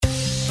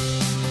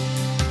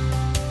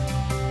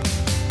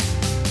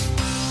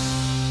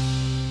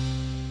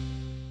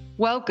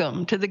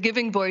Welcome to the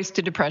Giving Voice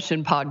to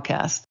Depression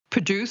podcast,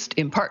 produced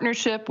in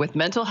partnership with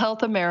Mental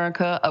Health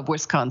America of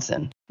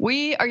Wisconsin.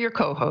 We are your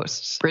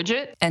co-hosts,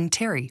 Bridget and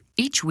Terry.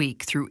 Each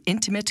week, through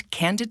intimate,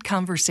 candid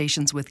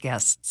conversations with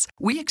guests,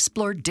 we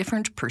explore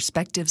different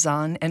perspectives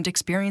on and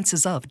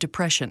experiences of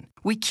depression.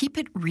 We keep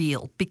it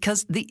real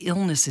because the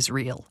illness is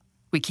real.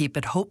 We keep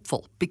it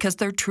hopeful because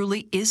there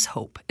truly is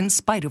hope in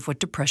spite of what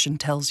depression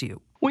tells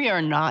you. We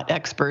are not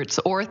experts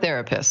or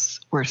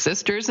therapists. We're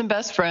sisters and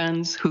best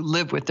friends who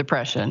live with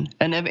depression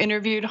and have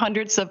interviewed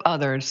hundreds of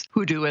others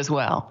who do as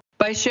well.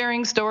 By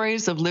sharing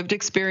stories of lived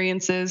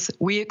experiences,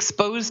 we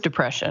expose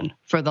depression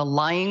for the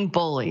lying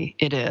bully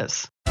it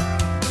is.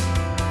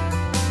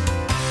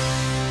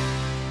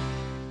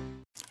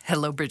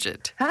 Hello,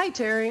 Bridget. Hi,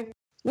 Terry.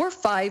 We're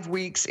 5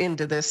 weeks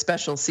into this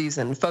special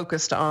season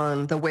focused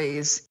on the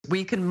ways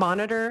we can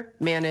monitor,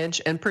 manage,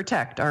 and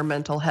protect our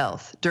mental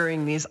health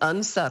during these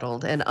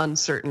unsettled and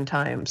uncertain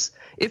times.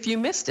 If you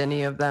missed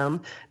any of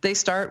them, they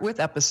start with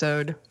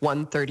episode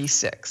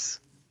 136.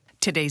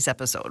 Today's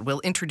episode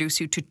will introduce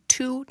you to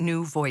 2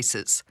 new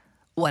voices.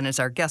 One is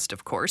our guest,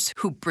 of course,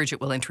 who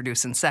Bridget will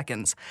introduce in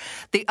seconds.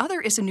 The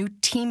other is a new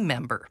team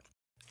member.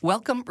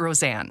 Welcome,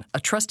 Roseanne, a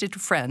trusted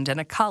friend and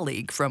a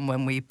colleague from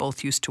when we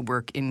both used to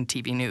work in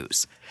TV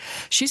news.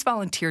 She's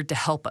volunteered to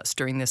help us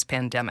during this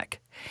pandemic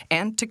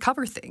and to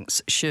cover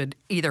things should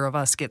either of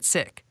us get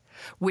sick,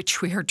 which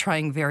we are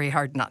trying very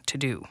hard not to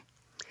do.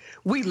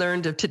 We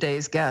learned of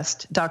today's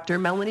guest, Dr.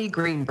 Melanie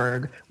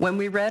Greenberg, when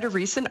we read a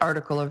recent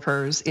article of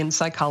hers in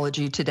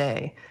Psychology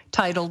Today,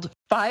 titled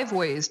 5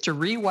 Ways to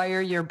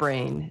Rewire Your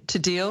Brain to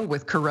Deal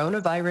with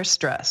Coronavirus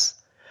Stress.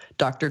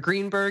 Dr.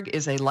 Greenberg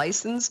is a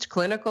licensed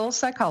clinical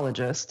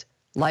psychologist,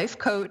 life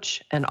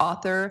coach, and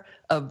author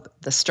of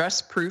The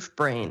Stress-Proof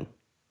Brain.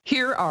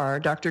 Here are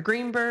Dr.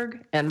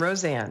 Greenberg and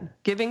Roseanne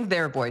giving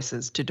their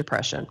voices to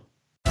depression.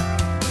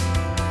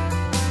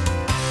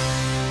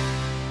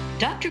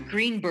 Dr.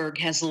 Greenberg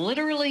has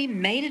literally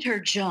made it her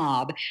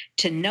job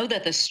to know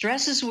that the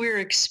stresses we're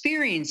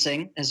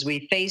experiencing as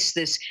we face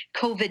this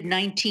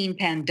COVID-19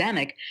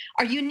 pandemic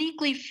are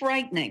uniquely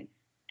frightening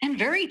and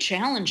very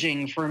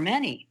challenging for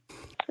many.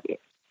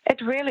 It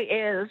really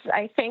is.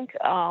 I think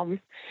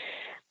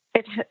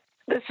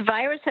this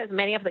virus has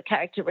many of the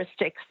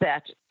characteristics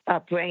that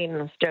our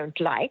brains don't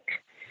like.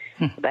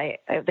 The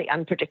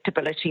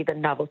unpredictability, the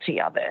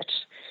novelty of it,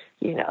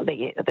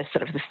 the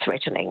sort of the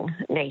threatening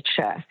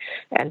nature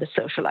and the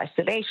social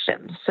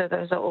isolation. So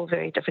those are all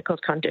very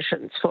difficult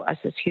conditions for us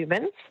as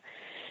humans.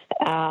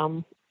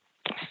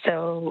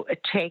 So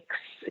it takes,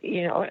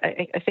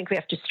 I think we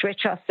have to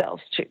stretch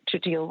ourselves to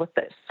deal with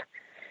this.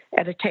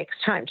 And it takes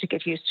time to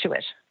get used to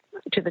it,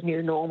 to the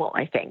new normal,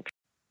 I think.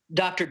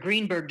 Dr.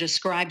 Greenberg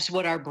describes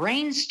what our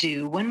brains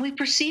do when we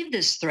perceive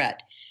this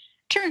threat.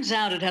 Turns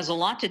out it has a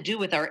lot to do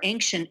with our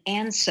ancient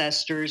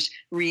ancestors'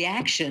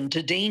 reaction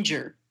to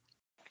danger.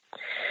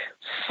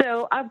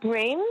 So our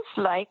brains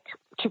like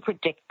to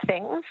predict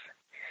things.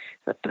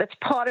 That's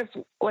part of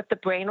what the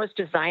brain was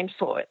designed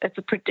for. It's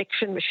a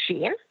prediction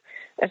machine.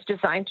 It's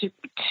designed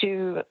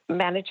to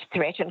manage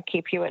threat and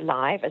keep you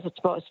alive as its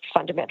most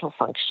fundamental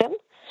function.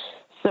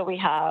 So we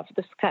have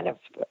this kind of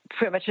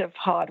primitive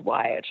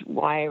hardwired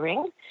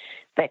wiring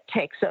that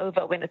takes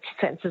over when it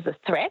senses a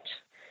threat.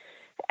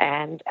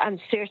 And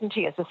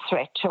uncertainty is a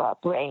threat to our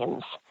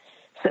brains.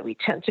 So we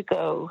tend to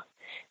go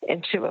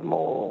into a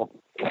more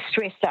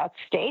stressed out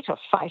state of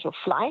fight or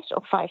flight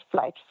or fight,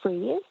 flight,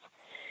 freeze.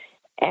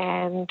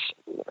 And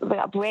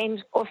our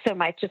brains also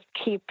might just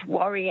keep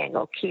worrying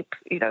or keep,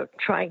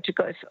 trying to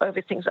go over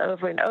things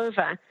over and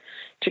over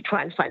to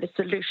try and find a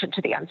solution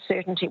to the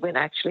uncertainty when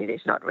actually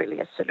there's not really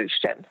a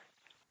solution.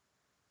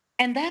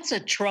 And that's a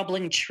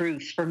troubling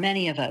truth for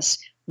many of us.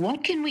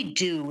 What can we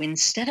do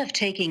instead of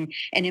taking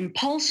an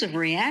impulsive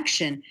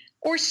reaction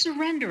or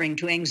surrendering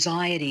to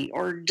anxiety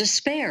or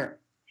despair?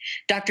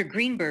 Dr.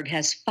 Greenberg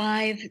has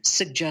 5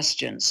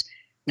 suggestions.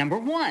 Number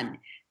 1,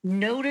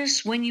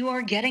 notice when you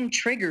are getting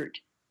triggered.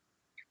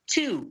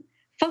 2,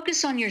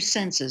 focus on your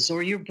senses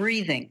or your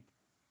breathing.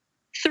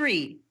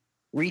 3,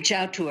 reach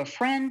out to a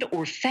friend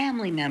or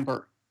family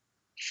member.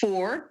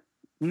 4,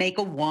 make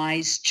a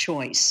wise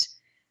choice.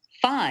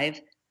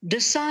 5,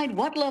 decide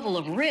what level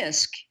of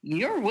risk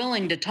you're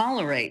willing to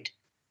tolerate.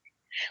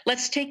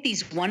 Let's take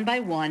these one by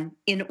one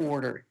in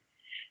order.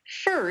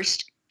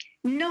 First,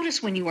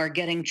 notice when you are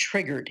getting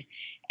triggered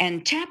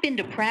and tap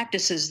into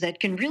practices that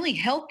can really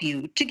help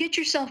you to get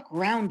yourself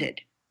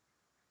grounded.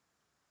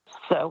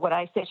 So what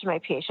I say to my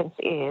patients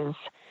is,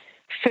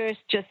 first,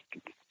 just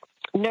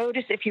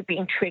notice if you're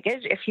being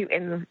triggered, if you're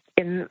in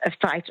a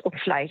fight or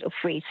flight or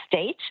freeze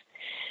state.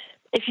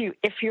 If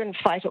you're in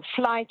fight or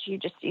flight, you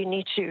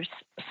need to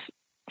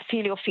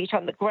feel your feet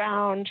on the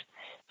ground,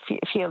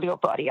 feel your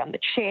body on the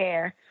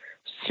chair,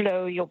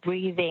 slow your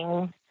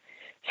breathing,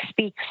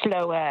 speak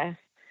slower,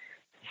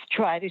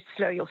 try to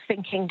slow your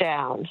thinking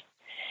down,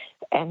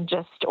 and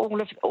just all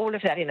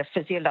of that in a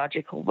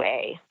physiological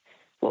way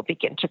will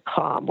begin to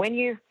calm. When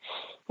you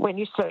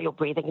slow your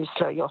breathing, you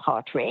slow your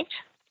heart rate,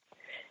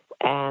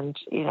 And,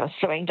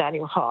 slowing down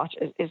your heart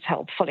is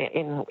helpful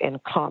in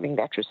calming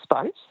that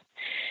response.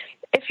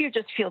 If you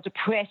just feel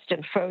depressed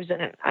and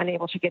frozen and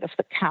unable to get off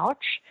the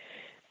couch,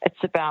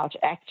 it's about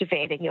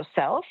activating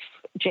yourself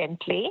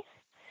gently,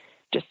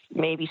 just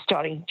maybe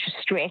starting to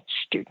stretch,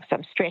 doing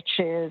some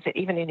stretches,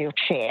 even in your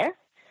chair,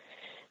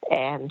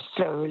 and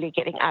slowly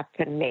getting up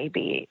and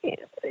maybe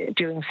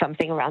doing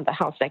something around the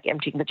house like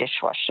emptying the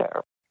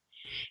dishwasher.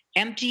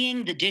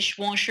 Emptying the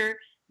dishwasher,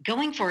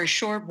 going for a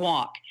short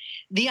walk.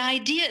 The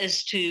idea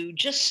is to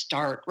just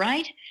start,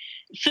 right?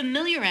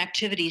 Familiar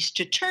activities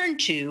to turn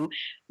to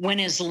when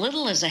as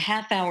little as a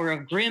half hour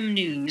of grim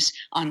news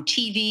on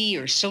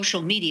TV or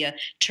social media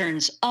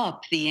turns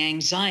up the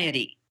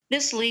anxiety.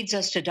 This leads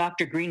us to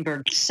Dr.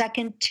 Greenberg's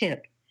second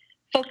tip.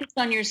 Focus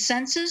on your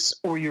senses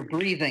or your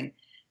breathing,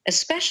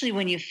 especially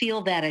when you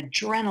feel that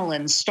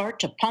adrenaline start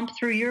to pump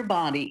through your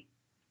body.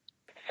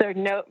 So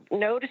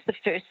notice the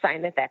first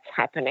sign that that's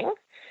happening,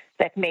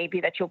 that maybe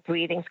that your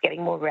breathing's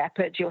getting more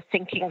rapid, your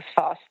thinking's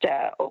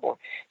faster, or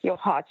your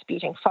heart's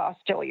beating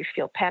faster, or you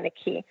feel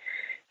panicky.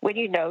 When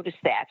you notice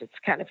that, it's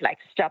kind of like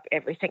stop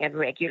everything and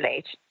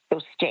regulate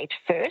your state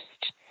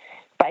first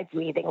by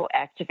breathing or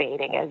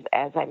activating,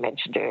 as I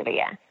mentioned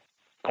earlier.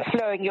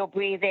 Slowing your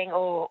breathing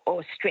or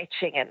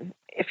stretching, and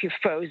if you're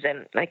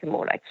frozen,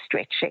 more like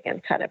stretching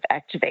and kind of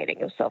activating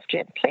yourself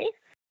gently.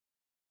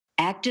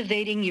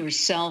 Activating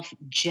yourself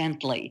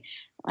gently.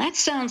 That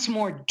sounds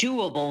more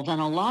doable than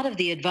a lot of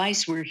the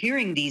advice we're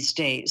hearing these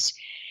days.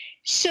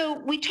 So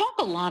we talk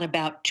a lot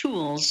about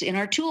tools in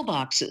our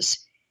toolboxes.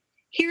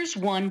 Here's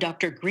one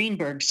Dr.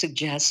 Greenberg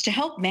suggests to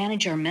help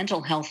manage our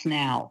mental health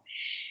now.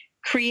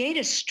 Create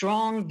a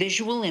strong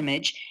visual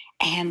image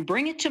and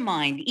bring it to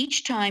mind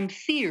each time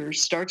fear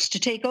starts to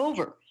take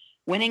over,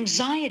 when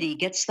anxiety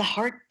gets the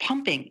heart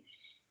pumping.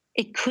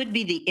 It could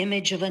be the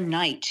image of a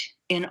knight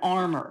in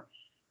armor,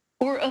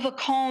 or of a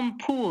calm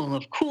pool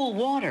of cool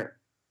water.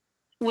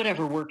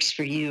 Whatever works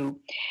for you.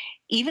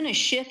 Even a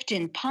shift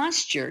in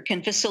posture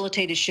can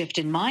facilitate a shift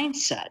in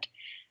mindset,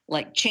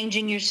 like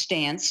changing your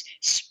stance,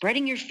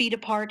 spreading your feet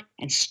apart,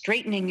 and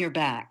straightening your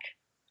back.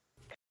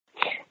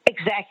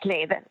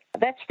 Exactly.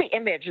 That's the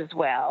image as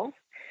well.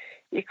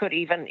 You could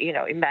even,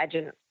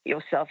 imagine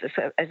yourself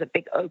as a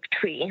big oak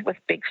tree with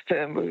big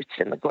firm roots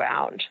in the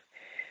ground.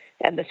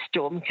 And the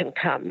storm can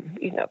come,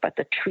 but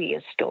the tree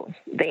is still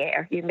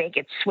there. You may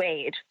get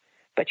swayed,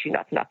 but you're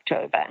not knocked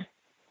over.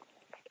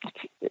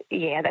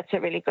 Yeah, that's a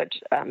really good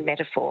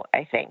metaphor,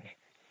 I think.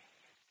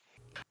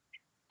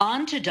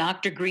 On to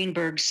Dr.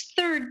 Greenberg's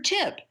third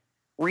tip.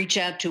 Reach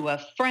out to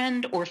a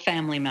friend or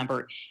family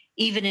member.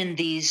 Even in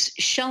these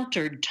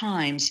sheltered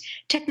times,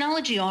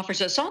 technology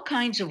offers us all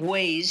kinds of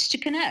ways to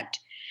connect.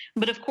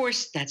 But of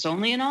course, that's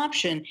only an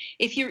option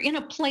if you're in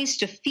a place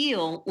to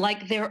feel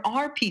like there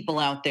are people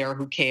out there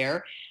who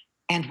care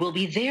and will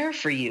be there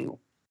for you.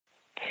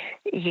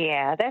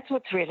 Yeah, that's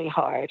what's really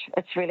hard.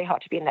 It's really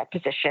hard to be in that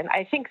position.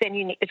 I think then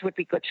it would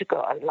be good to go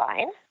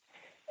online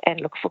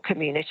and look for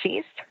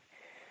communities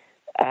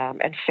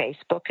and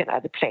Facebook and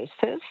other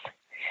places.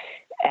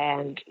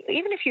 And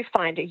even if you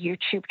find a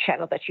YouTube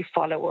channel that you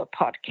follow or a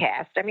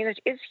podcast, it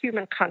is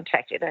human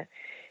contact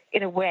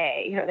in a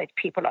way, that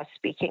people are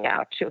speaking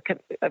out to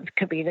a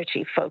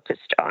community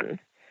focused on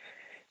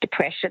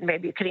depression.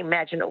 Maybe you can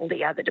imagine all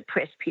the other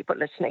depressed people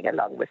listening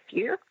along with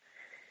you,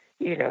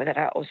 that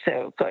are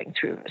also going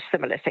through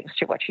similar things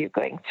to what you're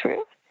going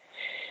through.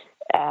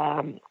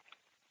 And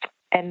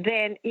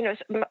then,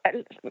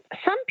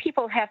 some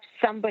people have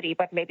somebody,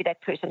 but maybe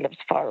that person lives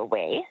far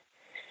away.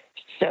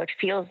 So it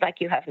feels like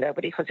you have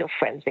nobody because your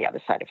friend's the other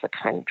side of the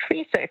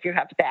country. So if you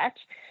have that,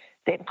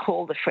 then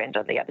call the friend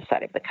on the other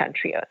side of the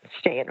country or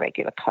stay in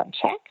regular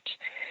contact.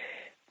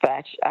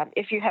 But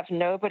if you have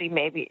nobody,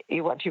 maybe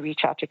you want to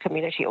reach out to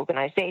community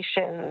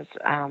organizations,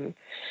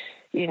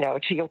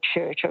 to your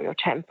church or your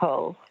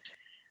temple.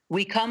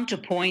 We come to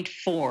point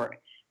 4.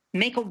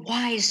 Make a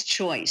wise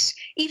choice,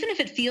 even if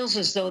it feels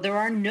as though there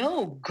are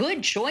no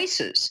good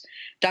choices.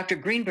 Dr.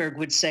 Greenberg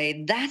would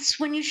say that's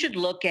when you should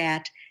look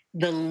at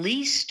the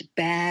least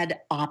bad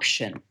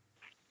option.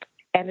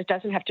 And it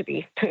doesn't have to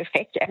be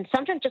perfect. And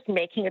sometimes just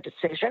making a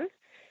decision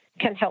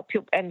can help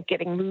you, and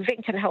getting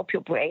moving can help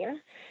your brain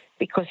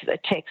because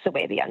it takes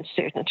away the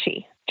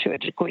uncertainty to a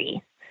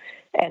degree.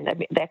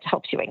 And that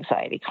helps your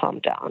anxiety calm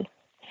down.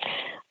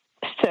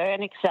 So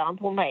an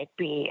example might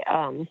be,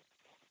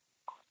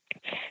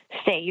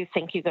 say you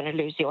think you're going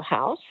to lose your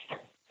house.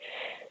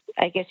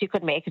 I guess you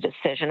could make a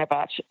decision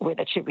about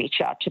whether to reach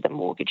out to the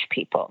mortgage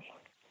people,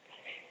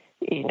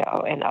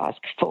 and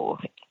ask for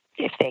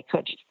if they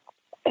could,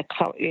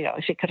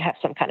 if you could have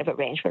some kind of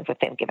arrangement with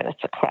them, given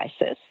it's a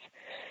crisis.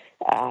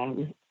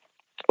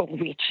 Or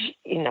reach,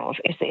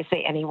 is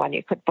there anyone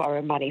you could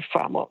borrow money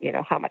from, or,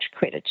 how much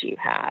credit do you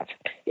have?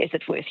 Is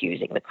it worth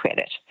using the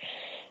credit?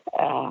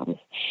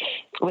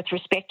 With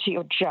respect to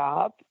your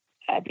job,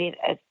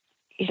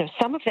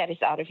 some of that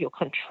is out of your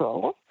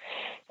control,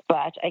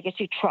 but I guess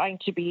you're trying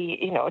to be,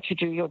 to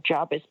do your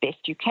job as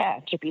best you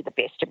can, to be the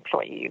best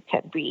employee you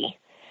can be.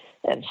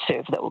 and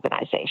serve the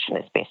organization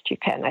as best you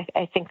can.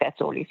 I think that's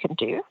all you can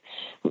do.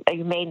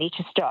 You may need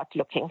to start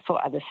looking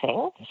for other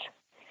things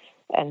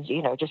and,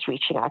 just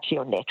reaching out to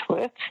your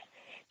network,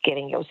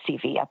 getting your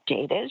CV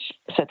updated.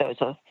 So those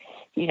are,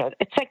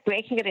 it's like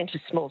breaking it into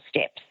small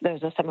steps.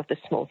 Those are some of the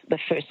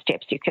first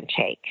steps you can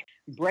take.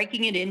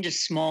 Breaking it into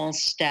small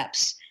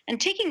steps and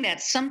taking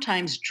that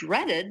sometimes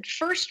dreaded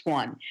first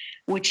one,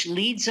 which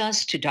leads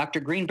us to Dr.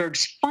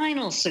 Greenberg's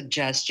final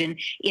suggestion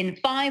in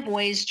 5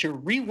 ways to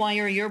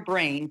rewire your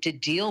brain to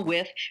deal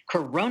with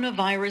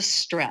coronavirus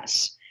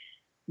stress.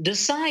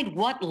 Decide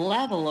what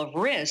level of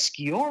risk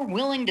you're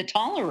willing to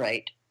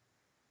tolerate.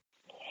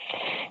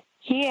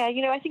 Yeah,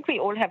 I think we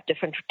all have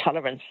different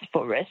tolerance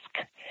for risk.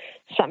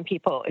 Some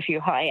people, if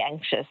you're high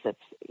anxious,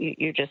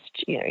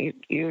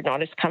 you're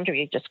not as comfortable,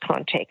 you just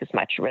can't take as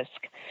much risk.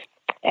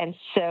 And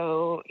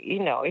so,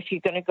 if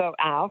you're going to go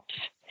out,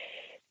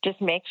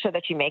 just make sure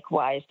that you make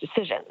wise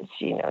decisions.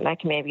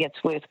 Like maybe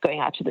it's worth going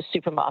out to the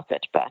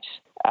supermarket, but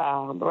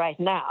right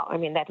now,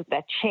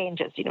 that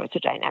changes. It's a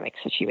dynamic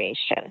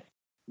situation.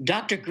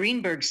 Dr.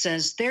 Greenberg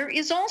says there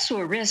is also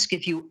a risk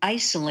if you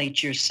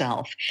isolate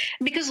yourself,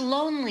 because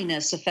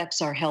loneliness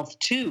affects our health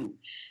too,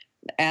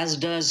 as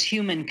does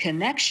human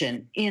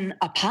connection in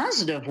a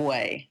positive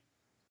way.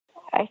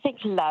 I think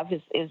love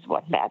is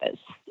what matters.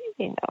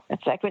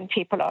 It's like when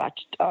people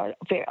are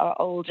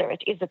older,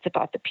 it's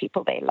about the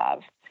people they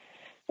love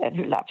and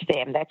who love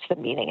them. That's the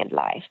meaning in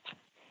life.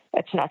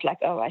 It's not like,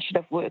 I should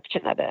have worked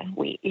another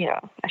week.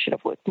 I should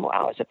have worked more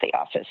hours at the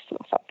office or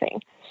something.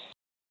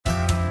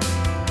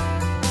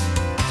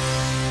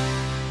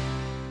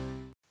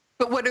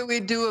 But what do we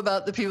do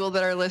about the people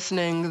that are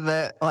listening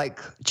that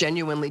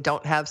genuinely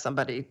don't have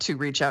somebody to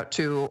reach out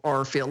to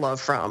or feel love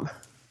from?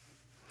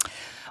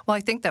 Well, I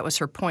think that was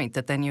her point,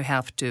 that then you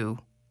have to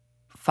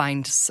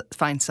find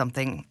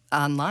something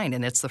online,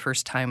 and it's the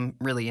first time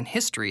really in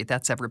history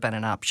that's ever been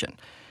an option.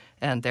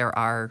 And there's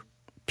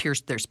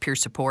peer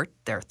support,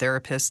 there are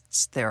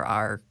therapists, there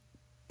are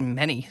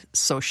many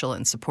social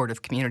and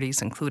supportive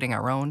communities, including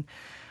our own.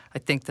 I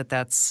think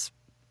that's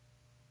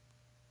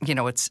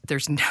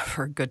there's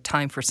never a good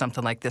time for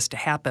something like this to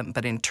happen.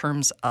 But in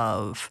terms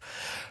of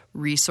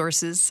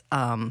resources,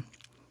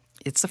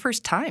 it's the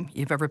first time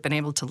you've ever been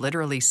able to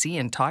literally see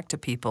and talk to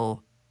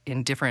people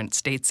in different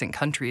states and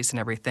countries and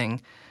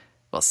everything.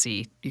 Well,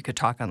 you could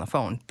talk on the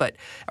phone,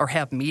 or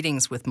have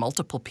meetings with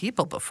multiple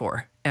people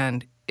before.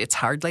 And it's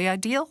hardly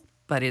ideal,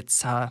 but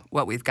it's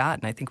what we've got.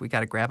 And I think we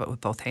got to grab it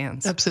with both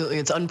hands. Absolutely.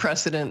 It's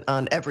unprecedented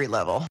on every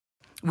level.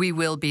 We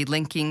will be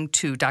linking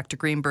to Dr.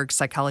 Greenberg's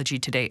Psychology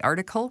Today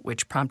article,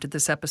 which prompted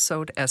this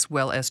episode, as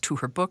well as to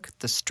her book,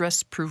 The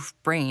Stress-Proof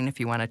Brain, if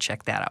you want to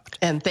check that out.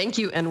 And thank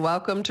you, and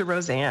welcome to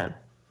Roseanne.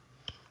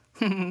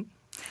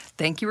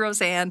 Thank you,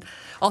 Roseanne.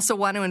 Also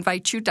want to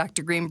invite you,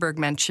 Dr. Greenberg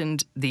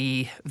mentioned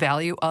the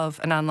value of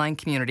an online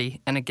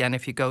community. And again,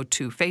 if you go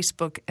to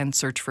Facebook and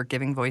search for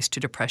Giving Voice to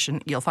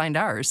Depression, you'll find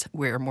ours,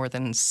 where more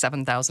than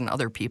 7,000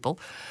 other people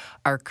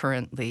are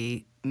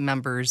currently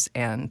members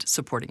and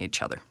supporting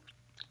each other.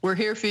 We're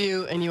here for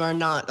you, and you are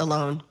not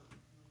alone.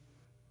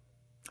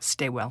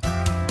 Stay well.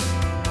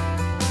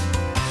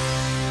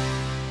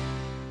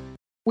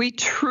 We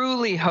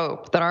truly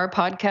hope that our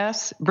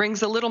podcast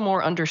brings a little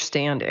more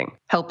understanding,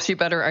 helps you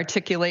better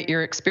articulate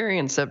your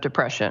experience of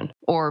depression,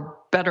 or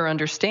better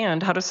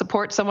understand how to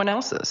support someone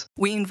else's.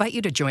 We invite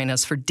you to join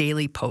us for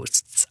daily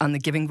posts on the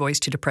Giving Voice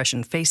to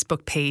Depression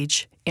Facebook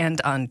page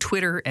and on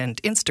Twitter and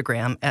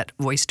Instagram at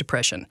Voice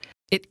Depression.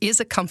 It is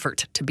a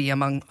comfort to be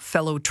among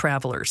fellow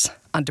travelers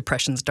on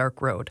depression's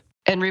dark road.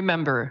 And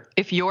remember,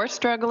 if you're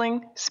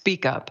struggling,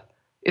 speak up.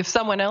 If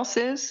someone else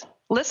is,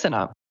 listen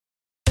up.